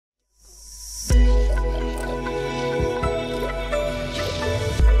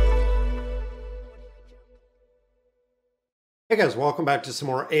Hey guys, welcome back to some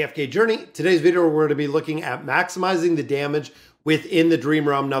more AFK Journey. Today's video, we're going to be looking at maximizing the damage within the Dream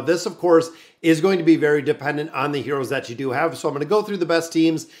Realm. Now this, of course, is going to be very dependent on the heroes that you do have. So I'm going to go through the best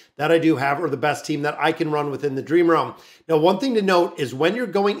teams that I do have, or the best team that I can run within the Dream Realm. Now, one thing to note is when you're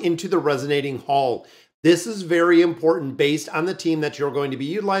going into the Resonating Hall, this is very important based on the team that you're going to be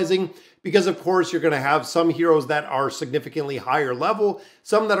utilizing, because of course you're going to have some heroes that are significantly higher level,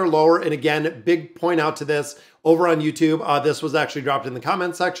 some that are lower. And again, big point out to this over on YouTube. This was actually dropped in the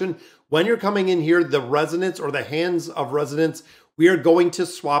comment section. When you're coming in here, the Resonance or the Hands of Resonance, we are going to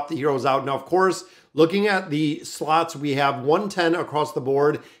swap the heroes out. Now, of course, looking at the slots, we have 110 across the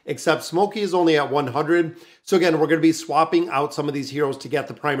board, except Smokey is only at 100. So again, we're going to be swapping out some of these heroes to get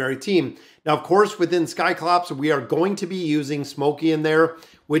the primary team. Now, of course, within Cyclops, we are going to be using Smokey in there,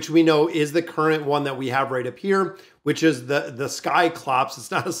 which we know is the current one that we have right up here, which is the Cyclops. It's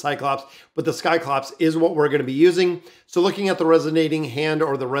not a Cyclops, but the Cyclops is what we're going to be using. So looking at the Resonating Hand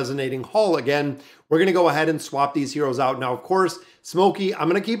or the Resonating Hall again, we're going to go ahead and swap these heroes out. Now, of course, Smokey, I'm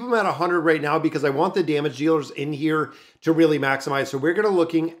going to keep him at 100 right now because I want the damage dealers in here to really maximize. So we're going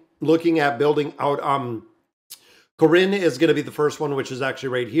to looking at building out Corinne is going to be the first one, which is actually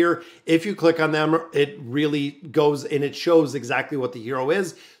right here. If you click on them, it really goes and it shows exactly what the hero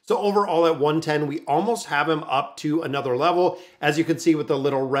is. So overall at 110, we almost have him up to another level. As you can see with the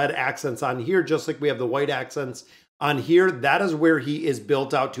little red accents on here, just like we have the white accents on here, that is where he is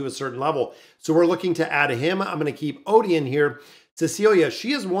built out to a certain level. So we're looking to add him. I'm going to keep Odie in here. Cecilia,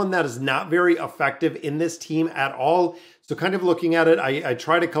 she is one that is not very effective in this team at all. So kind of looking at it, I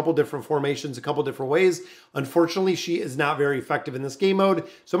tried a couple different formations, a couple different ways. Unfortunately, she is not very effective in this game mode.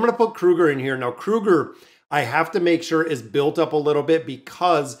 So I'm going to put Kruger in here. Now, Kruger, I have to make sure is built up a little bit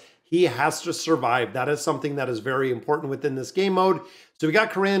because he has to survive. That is something that is very important within this game mode. So we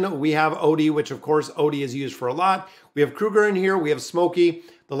got Corinne, we have Odie, which of course Odie is used for a lot. We have Kruger in here, we have Smokey.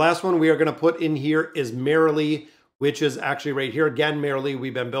 The last one we are going to put in here is Merrily, which is actually right here. Again, Merrily,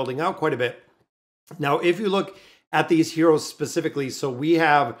 we've been building out quite a bit. Now, if you look at these heroes specifically, so we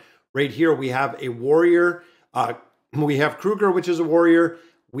have right here, we have a warrior, we have Kruger, which is a warrior,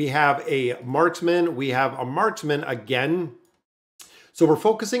 we have a marksman, we have a marksman again. So we're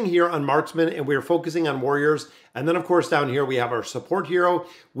focusing here on marksman and we're focusing on warriors. And then of course down here we have our support hero,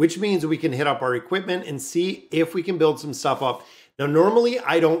 which means we can hit up our equipment and see if we can build some stuff up. Now, normally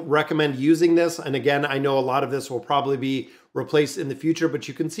I don't recommend using this. And again, I know a lot of this will probably be replaced in the future, but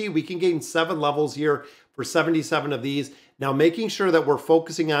you can see we can gain 7 levels here for 77 of these. Now, making sure that we're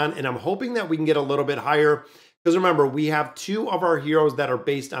focusing on, and I'm hoping that we can get a little bit higher, because remember, we have 2 of our heroes that are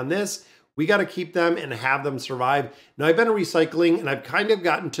based on this. We got to keep them and have them survive. Now, I've been recycling and I've kind of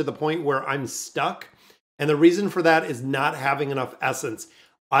gotten to the point where I'm stuck. And the reason for that is not having enough essence.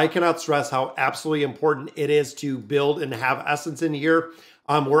 I cannot stress how absolutely important it is to build and have essence in here.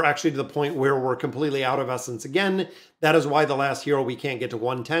 We're actually to the point where we're completely out of essence again. That is why the last hero we can't get to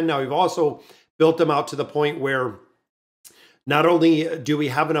 110. Now, we've also built them out to the point where not only do we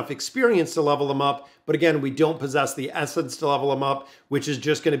have enough experience to level them up, but again, we don't possess the essence to level them up, which is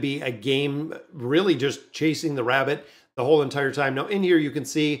just going to be a game really just chasing the rabbit the whole entire time. Now, in here, you can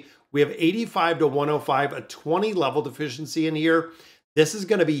see we have 85 to 105, a 20 level deficiency in here. This is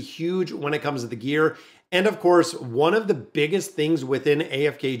going to be huge when it comes to the gear. And of course, one of the biggest things within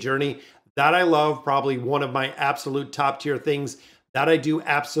AFK Journey that I love, probably one of my absolute top tier things that I do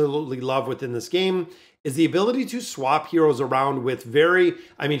absolutely love within this game, is the ability to swap heroes around with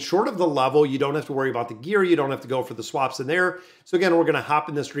short of the level, you don't have to worry about the gear, you don't have to go for the swaps in there. So again, we're going to hop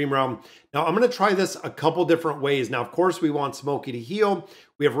in this Dream Realm. Now, I'm going to try this a couple different ways. Now, of course, we want Smokey to heal.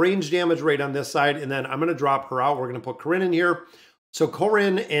 We have range damage right on this side, and then I'm going to drop her out. We're going to put Corinne in here. So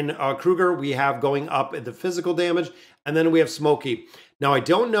Corinne and Kruger, we have going up at the physical damage, and then we have Smokey. Now, I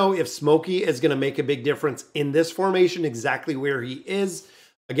don't know if Smokey is going to make a big difference in this formation, exactly where he is.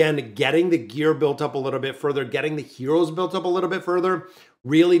 Again, getting the gear built up a little bit further, getting the heroes built up a little bit further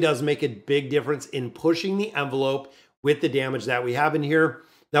really does make a big difference in pushing the envelope with the damage that we have in here.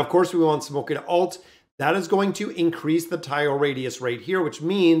 Now, of course, we want Smokey to ult. That is going to increase the tile radius right here, which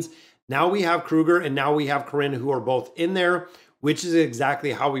means now we have Kruger and now we have Corinne who are both in there, which is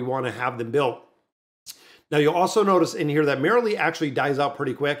exactly how we want to have them built. Now, you'll also notice in here that Merrily actually dies out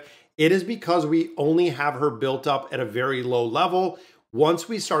pretty quick. It is because we only have her built up at a very low level. Once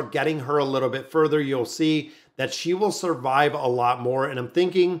we start getting her a little bit further, you'll see that she will survive a lot more. And I'm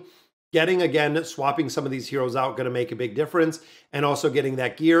thinking swapping some of these heroes out, going to make a big difference. And also getting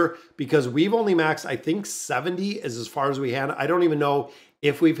that gear, because we've only maxed, I think 70 is as far as we had. I don't even know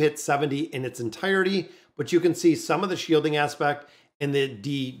if we've hit 70 in its entirety, but you can see some of the shielding aspect and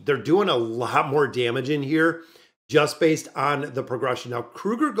they're doing a lot more damage in here. just based on the progression. Now,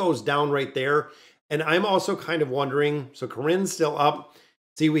 Kruger goes down right there, and I'm also kind of wondering, so Corinne's still up.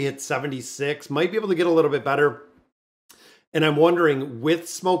 See, we hit 76, might be able to get a little bit better. And I'm wondering, with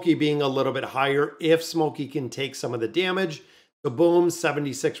Smokey being a little bit higher, if Smokey can take some of the damage. So boom,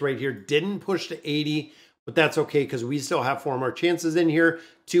 76 right here. Didn't push to 80, but that's okay because we still have 4 more chances in here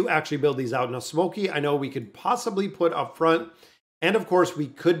to actually build these out. Now, Smokey, I know we could possibly put up front. And of course, we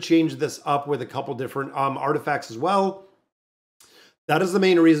could change this up with a couple different artifacts as well. That is the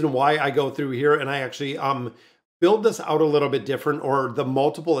main reason why I go through here and I actually build this out a little bit different, or the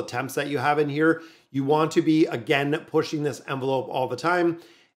multiple attempts that you have in here. You want to be, again, pushing this envelope all the time.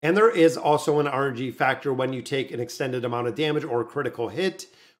 And there is also an RNG factor when you take an extended amount of damage or a critical hit,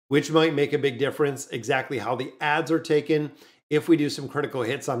 which might make a big difference. Exactly how the ads are taken. If we do some critical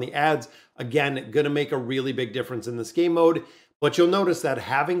hits on the ads, again, going to make a really big difference in this game mode. But you'll notice that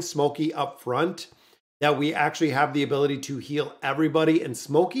having Smokey up front, that we actually have the ability to heal everybody. And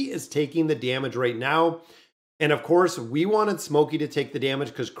Smokey is taking the damage right now. And of course, we wanted Smokey to take the damage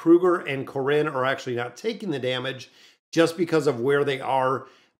because Kruger and Corinne are actually not taking the damage just because of where they are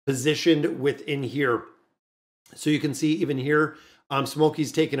positioned within here. So you can see even here,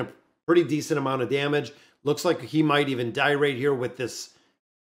 Smokey's taking a pretty decent amount of damage. Looks like he might even die right here with this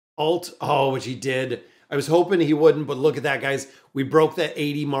ult. Oh, which he did. I was hoping he wouldn't, but look at that, guys. We broke that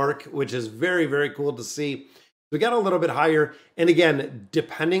 80 mark, which is very, very cool to see. We got a little bit higher. And again,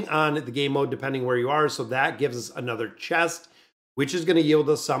 depending on the game mode, depending where you are, so that gives us another chest, which is going to yield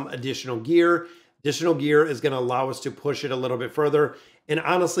us some additional gear. Additional gear is going to allow us to push it a little bit further. And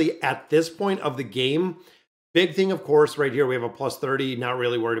honestly, at this point of the game, big thing, of course, right here, we have a plus 30. Not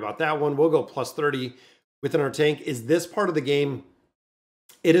really worried about that one. We'll go plus 30 within our tank. Is this part of the game,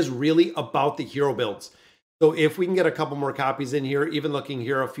 it is really about the hero builds. So if we can get a couple more copies in here, even looking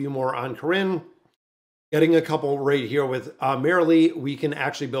here, a few more on Corinne, getting a couple right here with Marilee, we can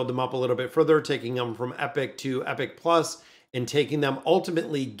actually build them up a little bit further, taking them from Epic to Epic Plus and taking them,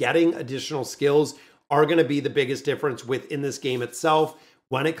 ultimately getting additional skills are going to be the biggest difference within this game itself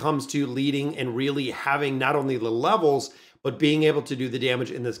when it comes to leading and really having not only the levels, but being able to do the damage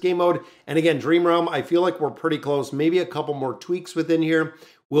in this game mode. And again, Dream Realm, I feel like we're pretty close. Maybe a couple more tweaks within here.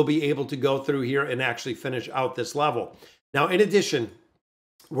 We'll be able to go through here and actually finish out this level. Now, in addition,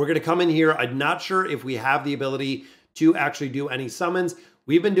 we're going to come in here. I'm not sure if we have the ability to actually do any summons.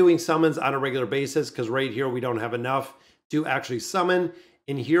 We've been doing summons on a regular basis because right here we don't have enough to actually summon.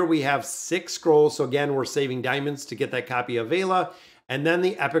 And here we have 6 scrolls. So again, we're saving diamonds to get that copy of Vela. And then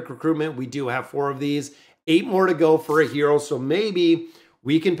the epic recruitment, we do have 4 of these. 8 more to go for a hero. So maybe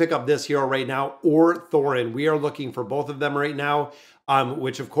we can pick up this hero right now or Thorin. We are looking for both of them right now,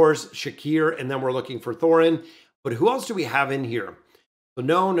 which of course, Shakir, and then we're looking for Thorin. But who else do we have in here? So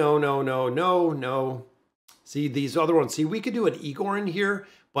no. See, these other ones. See, we could do an Igor in here,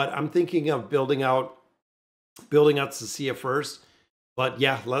 but I'm thinking of building out Cecilia first. But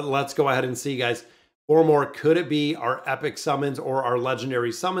yeah, let's go ahead and see, guys. 4 more. Could it be our epic summons or our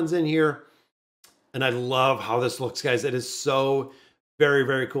legendary summons in here? And I love how this looks, guys. It is so very,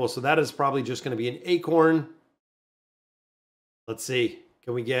 very cool. So that is probably just going to be an acorn. Let's see.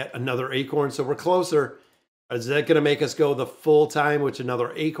 Can we get another acorn? So we're closer. Is that going to make us go the full time, which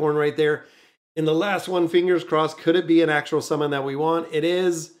another acorn right there? In the last one, fingers crossed, could it be an actual summon that we want? It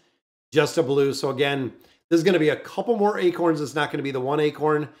is just a blue. So again, this is going to be a couple more acorns. It's not going to be the 1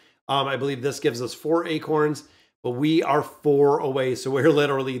 acorn. I believe this gives us 4 acorns, but we are 4 away. So we're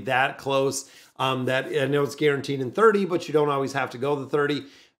literally that close. That I know it's guaranteed in 30, but you don't always have to go the 30,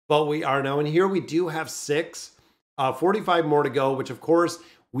 but we are now. And here we do have 6, 45 more to go, which of course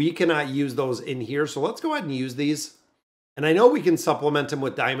we cannot use those in here. So let's go ahead and use these. And I know we can supplement them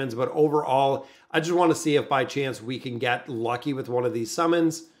with diamonds, but overall, I just want to see if by chance we can get lucky with one of these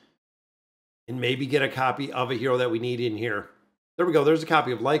summons and maybe get a copy of a hero that we need in here. There we go. There's a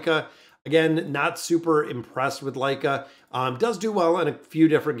copy of Leica. Again, not super impressed with Leica. Does do well in a few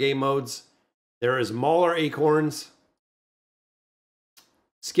different game modes. There is Mauler Acorns.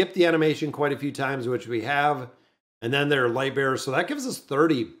 Skip the animation quite a few times, which we have. And then there are Light Bearers. So that gives us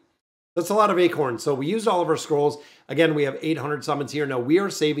 30. That's a lot of acorns. So we used all of our scrolls. Again, we have 800 summons here. Now we are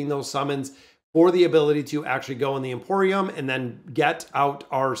saving those summons for the ability to actually go in the Emporium and then get out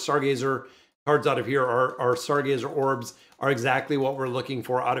our Stargazer cards out of here. Our Stargazer orbs are exactly what we're looking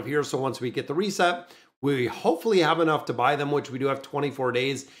for out of here. So once we get the reset, we hopefully have enough to buy them, which we do have 24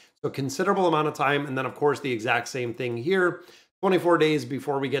 days. So considerable amount of time. And then of course the exact same thing here, 24 days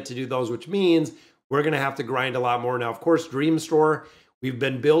before we get to do those, which means we're going to have to grind a lot more. Now, of course, Dream Store, we've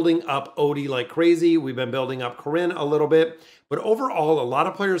been building up Odie like crazy. We've been building up Corinne a little bit, but overall, a lot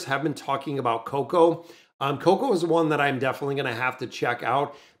of players have been talking about Coco. Coco is one that I'm definitely going to have to check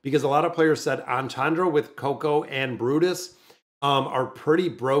out because a lot of players said Entendre with Coco and Brutus are pretty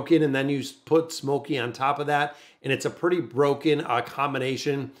broken. And then you put Smokey on top of that, and it's a pretty broken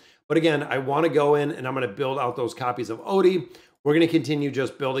combination. But again, I want to go in and I'm going to build out those copies of Odie. We're going to continue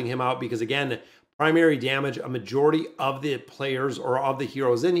just building him out because, again, primary damage, a majority of the players or of the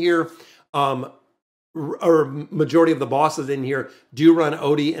heroes in here, or majority of the bosses in here do run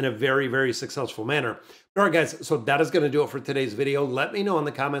Odie in a very, very successful manner. All right, guys, so that is going to do it for today's video. Let me know in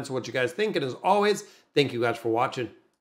the comments what you guys think. And as always, thank you guys for watching.